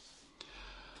challenges.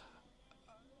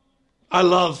 I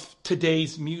love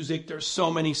today's music. There's so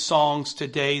many songs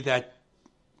today that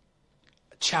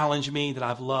challenge me that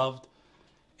I've loved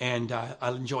and I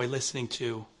enjoy listening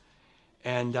to.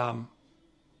 And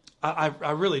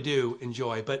I really do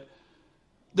enjoy. But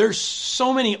there's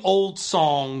so many old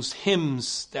songs,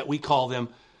 hymns that we call them,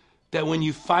 that when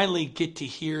you finally get to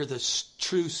hear the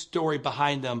true story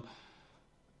behind them,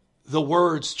 the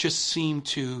words just seem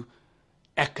to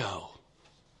echo.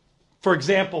 For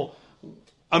example,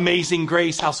 Amazing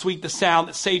Grace, how sweet the sound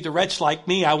that saved a wretch like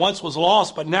me. I once was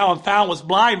lost, but now I'm found, was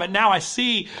blind, but now I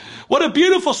see. What a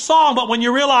beautiful song, but when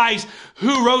you realize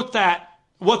who wrote that,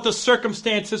 what the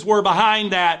circumstances were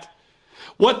behind that,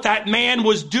 what that man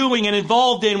was doing and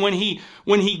involved in when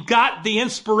he got the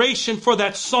inspiration for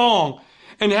that song,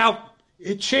 and how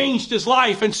it changed his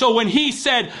life. And so when he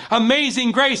said,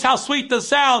 Amazing Grace, how sweet the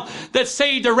sound that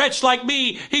saved a wretch like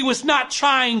me, he was not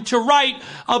trying to write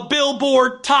a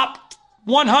Billboard top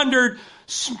 100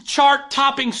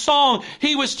 chart-topping song.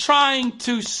 He was trying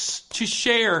to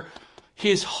share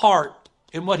his heart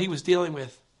and what he was dealing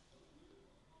with.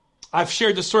 I've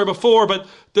shared the story before, but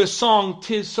the song,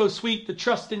 "'Tis So Sweet to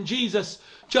Trust in Jesus,"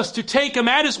 just to take him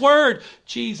at his word.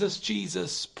 Jesus,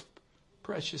 Jesus,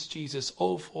 precious Jesus,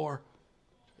 oh, for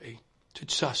to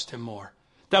trust him more.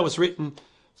 That was written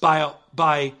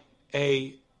by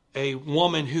a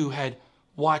woman who had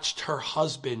watched her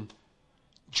husband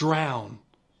drown,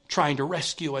 trying to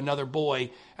rescue another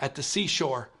boy at the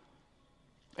seashore.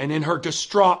 And in her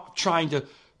distraught, trying to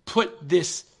put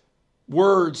this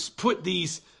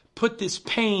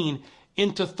pain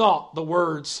into thought, the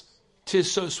words, "'Tis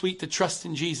so sweet to trust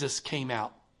in Jesus" came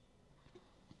out.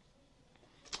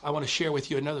 I want to share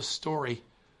with you another story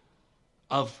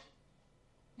of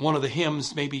one of the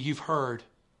hymns maybe you've heard.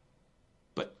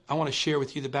 But I want to share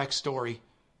with you the backstory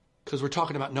because we're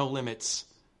talking about no limits.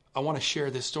 I want to share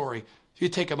this story. If you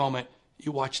take a moment,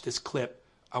 you watch this clip,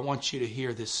 I want you to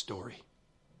hear this story.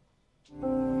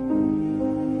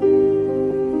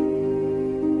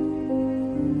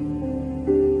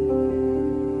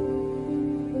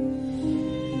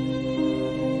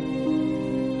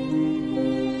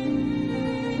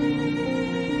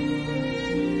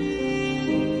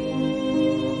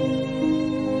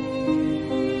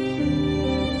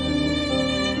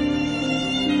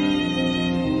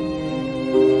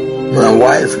 My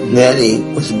wife, Nettie,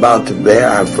 was about to bear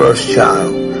our first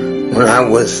child when I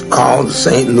was called to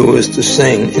St. Louis to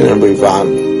sing in a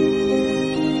revival.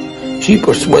 She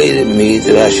persuaded me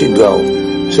that I should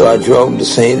go, so I drove to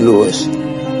St. Louis.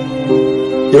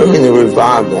 During the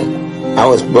revival, I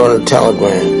was brought a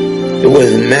telegram. It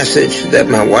was a message that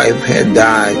my wife had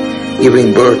died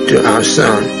giving birth to our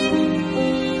son.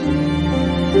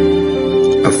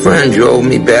 A friend drove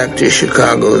me back to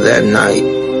Chicago that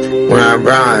night. When I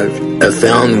arrived, I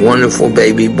found a wonderful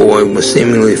baby boy was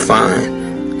seemingly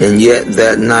fine, and yet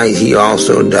that night he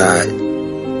also died.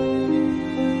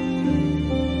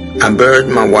 I buried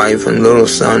my wife and little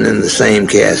son in the same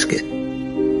casket.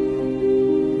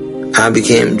 I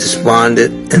became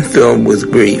despondent and filled with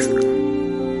grief.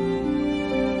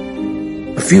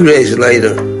 A few days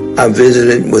later, I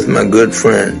visited with my good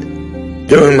friend.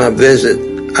 During my visit,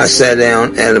 I sat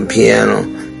down at a piano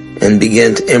and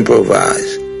began to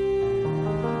improvise.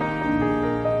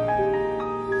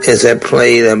 As I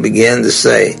played, I began to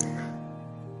say,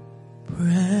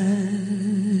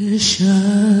 "Precious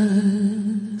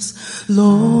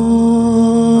Lord,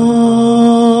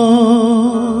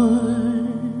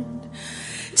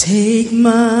 take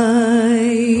my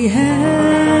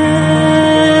hand,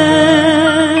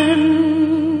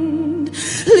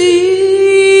 lead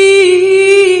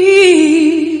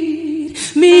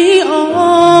me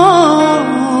on,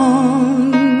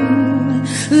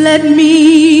 let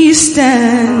me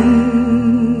stand.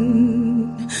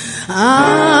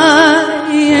 I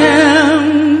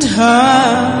am tired,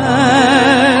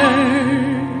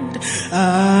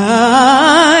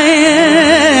 I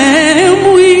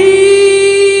am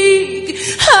weak,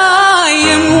 I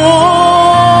am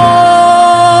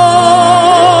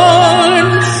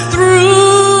worn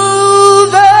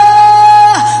through the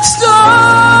storm,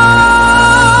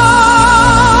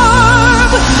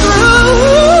 through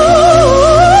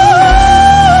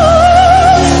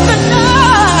the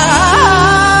night.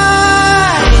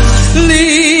 Lead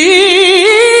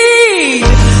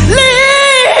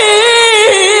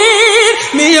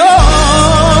me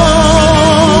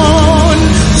on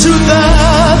to the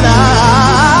light.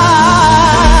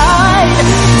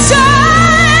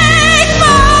 Take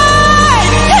my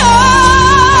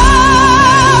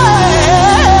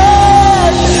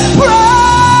hand,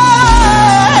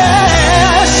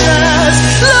 precious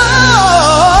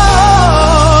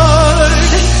Lord,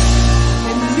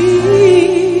 and lead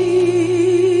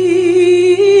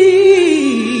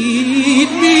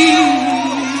me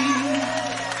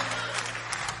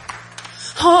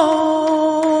home.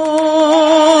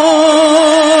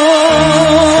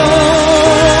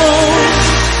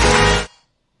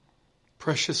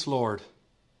 Precious Lord,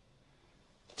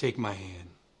 take my hand.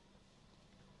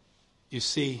 You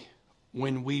see,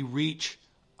 when we reach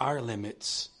our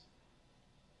limits,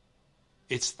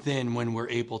 it's then when we're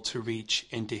able to reach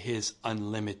into His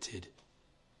unlimited.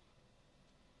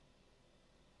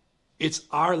 It's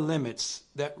our limits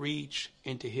that reach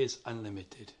into His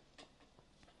unlimited.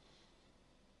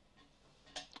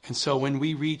 And so when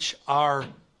we reach our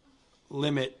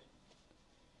limit,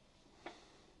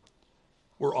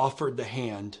 we're offered the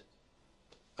hand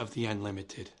of the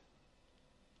unlimited.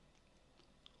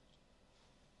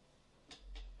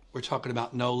 We're talking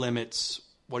about no limits.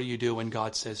 What do you do when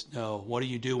God says no? What do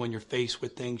you do when you're faced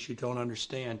with things you don't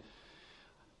understand?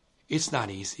 It's not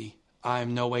easy.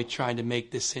 I'm no way trying to make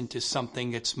this into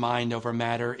something that's mind over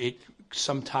matter. It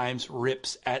sometimes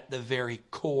rips at the very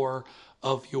core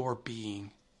of your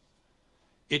being.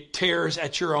 It tears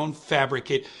at your own fabric.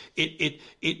 It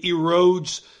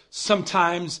erodes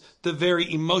sometimes the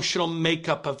very emotional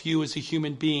makeup of you as a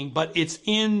human being. But it's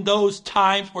in those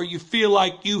times where you feel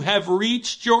like you have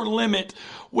reached your limit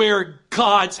where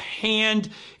God's hand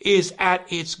is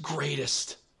at its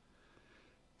greatest.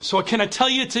 So can I tell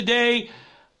you today,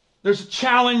 there's a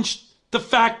challenge, the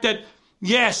fact that,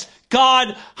 yes,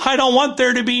 God, I don't want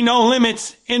there to be no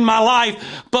limits in my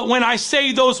life. But when I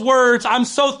say those words, I'm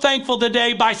so thankful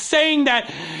today by saying that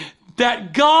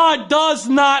God does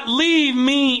not leave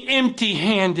me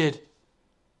empty-handed.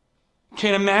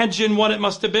 Can't imagine what it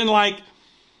must have been like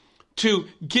to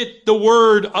get the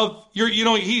word of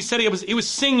he said he was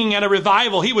singing at a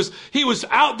revival. He was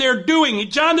out there doing,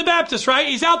 John the Baptist, right?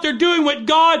 He's out there doing what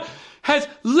God has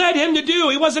led him to do.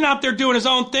 He wasn't out there doing his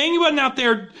own thing. He wasn't out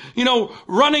there,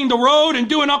 running the road and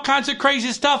doing all kinds of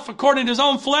crazy stuff according to his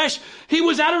own flesh. He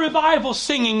was at a revival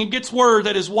singing and gets word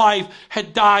that his wife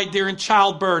had died during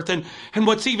childbirth. And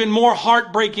what's even more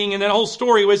heartbreaking in that whole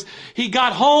story was he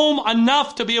got home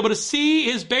enough to be able to see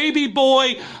his baby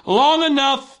boy long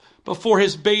enough before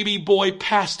his baby boy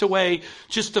passed away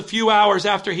just a few hours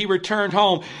after he returned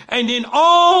home. And in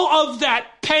all of that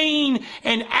pain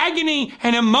and agony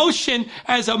and emotion,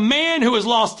 as a man who has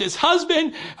lost his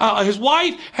husband, his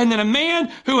wife, and then a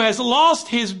man who has lost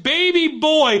his baby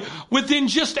boy within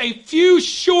just a few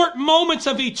short moments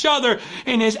of each other,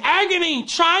 in his agony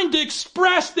trying to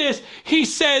express this, he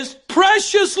says,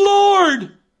 "Precious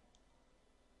Lord,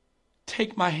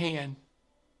 take my hand.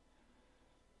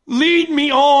 Lead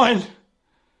me on.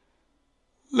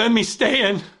 Let me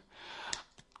stand.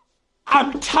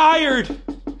 I'm tired.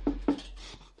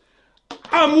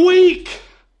 I'm weak.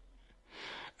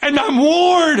 And I'm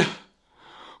worn.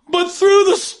 But through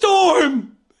the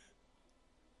storm,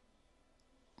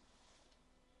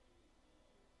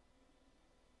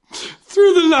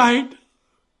 through the night,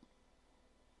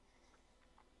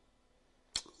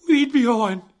 lead me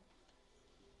on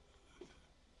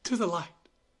to the light.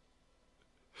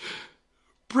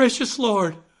 Precious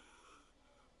Lord,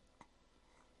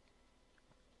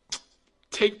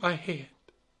 take my hand."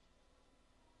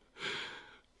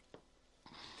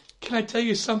 Can I tell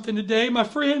you something today, my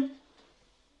friend?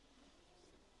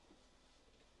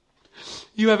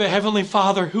 You have a heavenly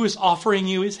Father who is offering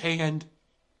you his hand.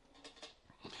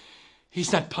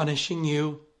 He's not punishing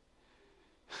you.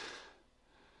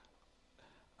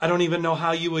 I don't even know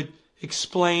how you would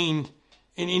explain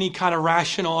in any kind of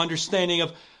rational understanding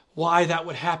of why that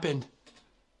would happen.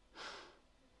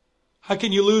 How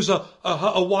can you lose a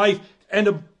wife and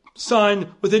a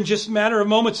son within just a matter of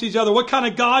moments of each other? What kind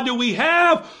of God do we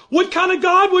have? What kind of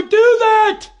God would do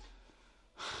that?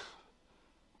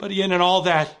 But in all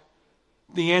that,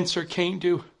 the answer came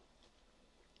to,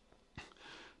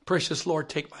 "Precious Lord,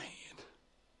 take my hand.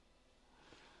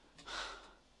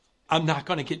 I'm not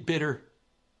going to get bitter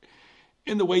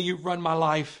in the way you run my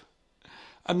life.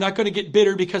 I'm not going to get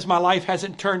bitter because my life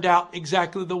hasn't turned out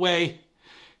exactly the way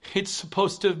it's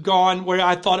supposed to have gone, where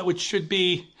I thought it should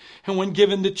be. And when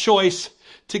given the choice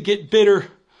to get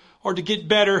bitter or to get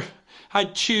better, I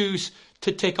choose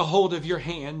to take a hold of your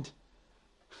hand.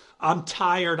 I'm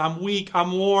tired. I'm weak.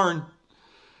 I'm worn.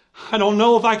 I don't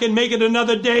know if I can make it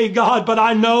another day, God, but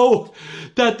I know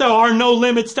that there are no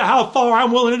limits to how far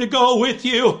I'm willing to go with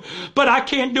you. But I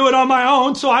can't do it on my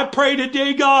own, so I pray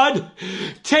today, God,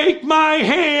 take my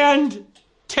hand.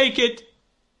 Take it.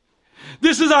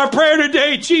 This is our prayer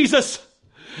today, Jesus.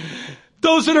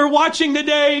 Those that are watching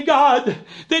today, God,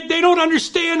 that they don't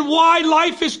understand why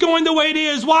life is going the way it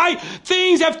is, why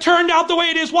things have turned out the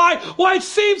way it is, why it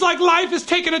seems like life has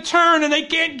taken a turn and they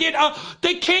can't get a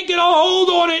hold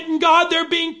on it. And God, they're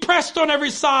being pressed on every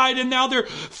side, and now they're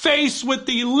faced with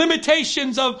the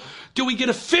limitations of, do we get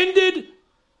offended? Do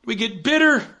we get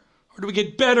bitter? Or do we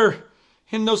get better?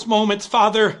 In those moments,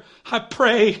 Father, I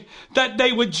pray that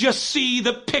they would just see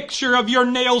the picture of your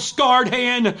nail-scarred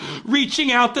hand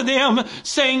reaching out to them,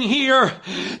 saying, "Here,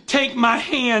 take my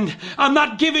hand. I'm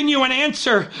not giving you an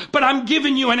answer, but I'm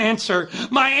giving you an answer.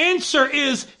 My answer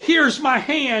is, here's my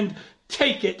hand.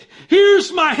 Take it.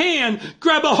 Here's my hand.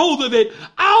 Grab a hold of it.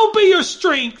 I'll be your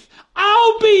strength.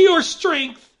 I'll be your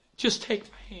strength. Just take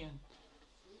my hand."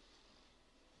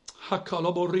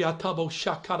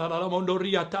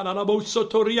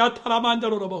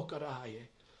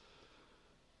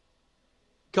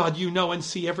 God, you know and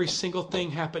see every single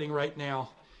thing happening right now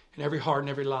in every heart and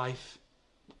every life.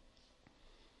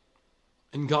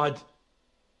 And God,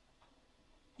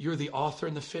 you're the author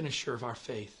and the finisher of our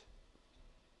faith.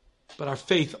 But our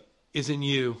faith is in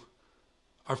you.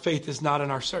 Our faith is not in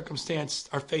our circumstance.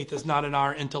 Our faith is not in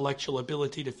our intellectual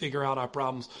ability to figure out our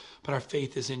problems, but our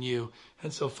faith is in you.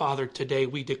 And so, Father, today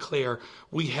we declare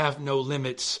we have no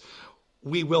limits.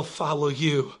 We will follow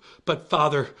you. But,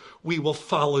 Father, we will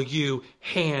follow you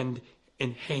hand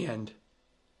in hand.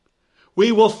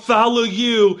 We will follow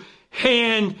you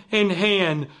hand in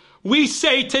hand. We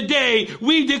say today,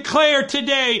 we declare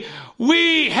today,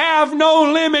 we have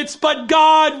no limits, but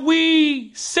God,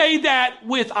 we say that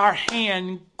with our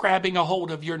hand grabbing a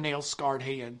hold of your nail-scarred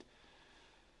hand.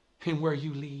 And where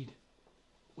you lead,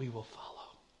 we will follow.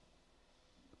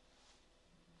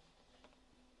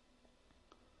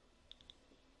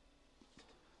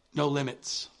 No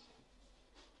limits.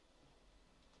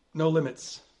 No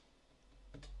limits.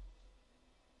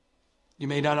 You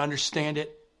may not understand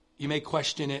it. You may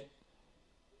question it.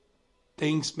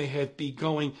 Things may be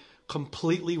going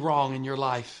completely wrong in your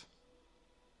life.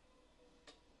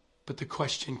 But the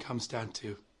question comes down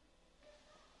to,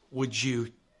 would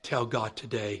you tell God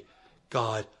today,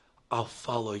 God, I'll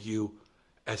follow you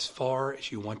as far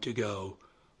as you want to go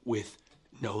with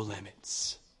no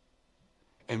limits.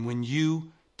 And when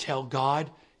you tell God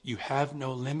you have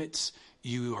no limits,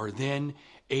 you are then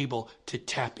able to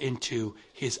tap into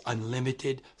his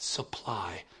unlimited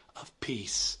supply of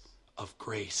peace, of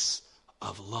grace,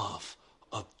 of love,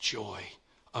 of joy,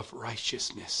 of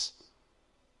righteousness.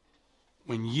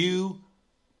 When you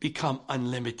become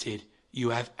unlimited, you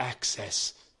have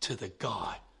access to the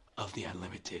God of the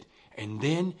unlimited. And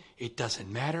then it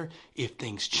doesn't matter if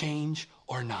things change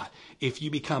or not. If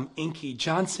you become Inky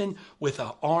Johnson with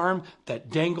an arm that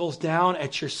dangles down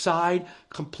at your side,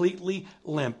 completely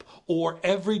limp, or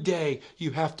every day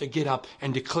you have to get up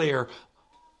and declare,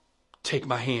 take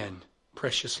my hand,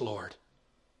 precious Lord,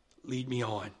 lead me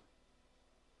on.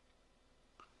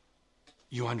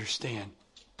 You understand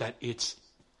that it's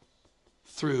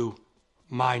through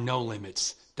my no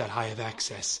limits that I have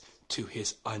access to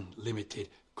his unlimited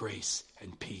grace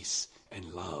and peace and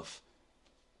love.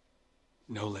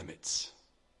 No limits.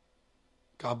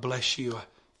 God bless you.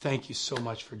 Thank you so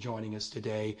much for joining us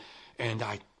today. And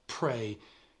I pray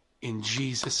in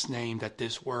Jesus' name that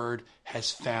this word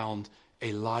has found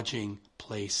a lodging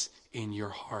place in your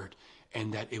heart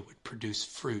and that it would produce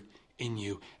fruit in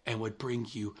you and would bring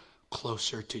you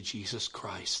closer to Jesus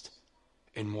Christ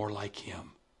and more like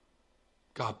him.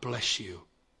 God bless you.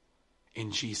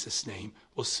 In Jesus' name.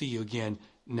 We'll see you again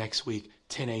next week,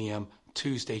 10 a.m.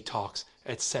 Tuesday Talks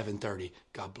at 7:30.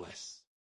 God bless.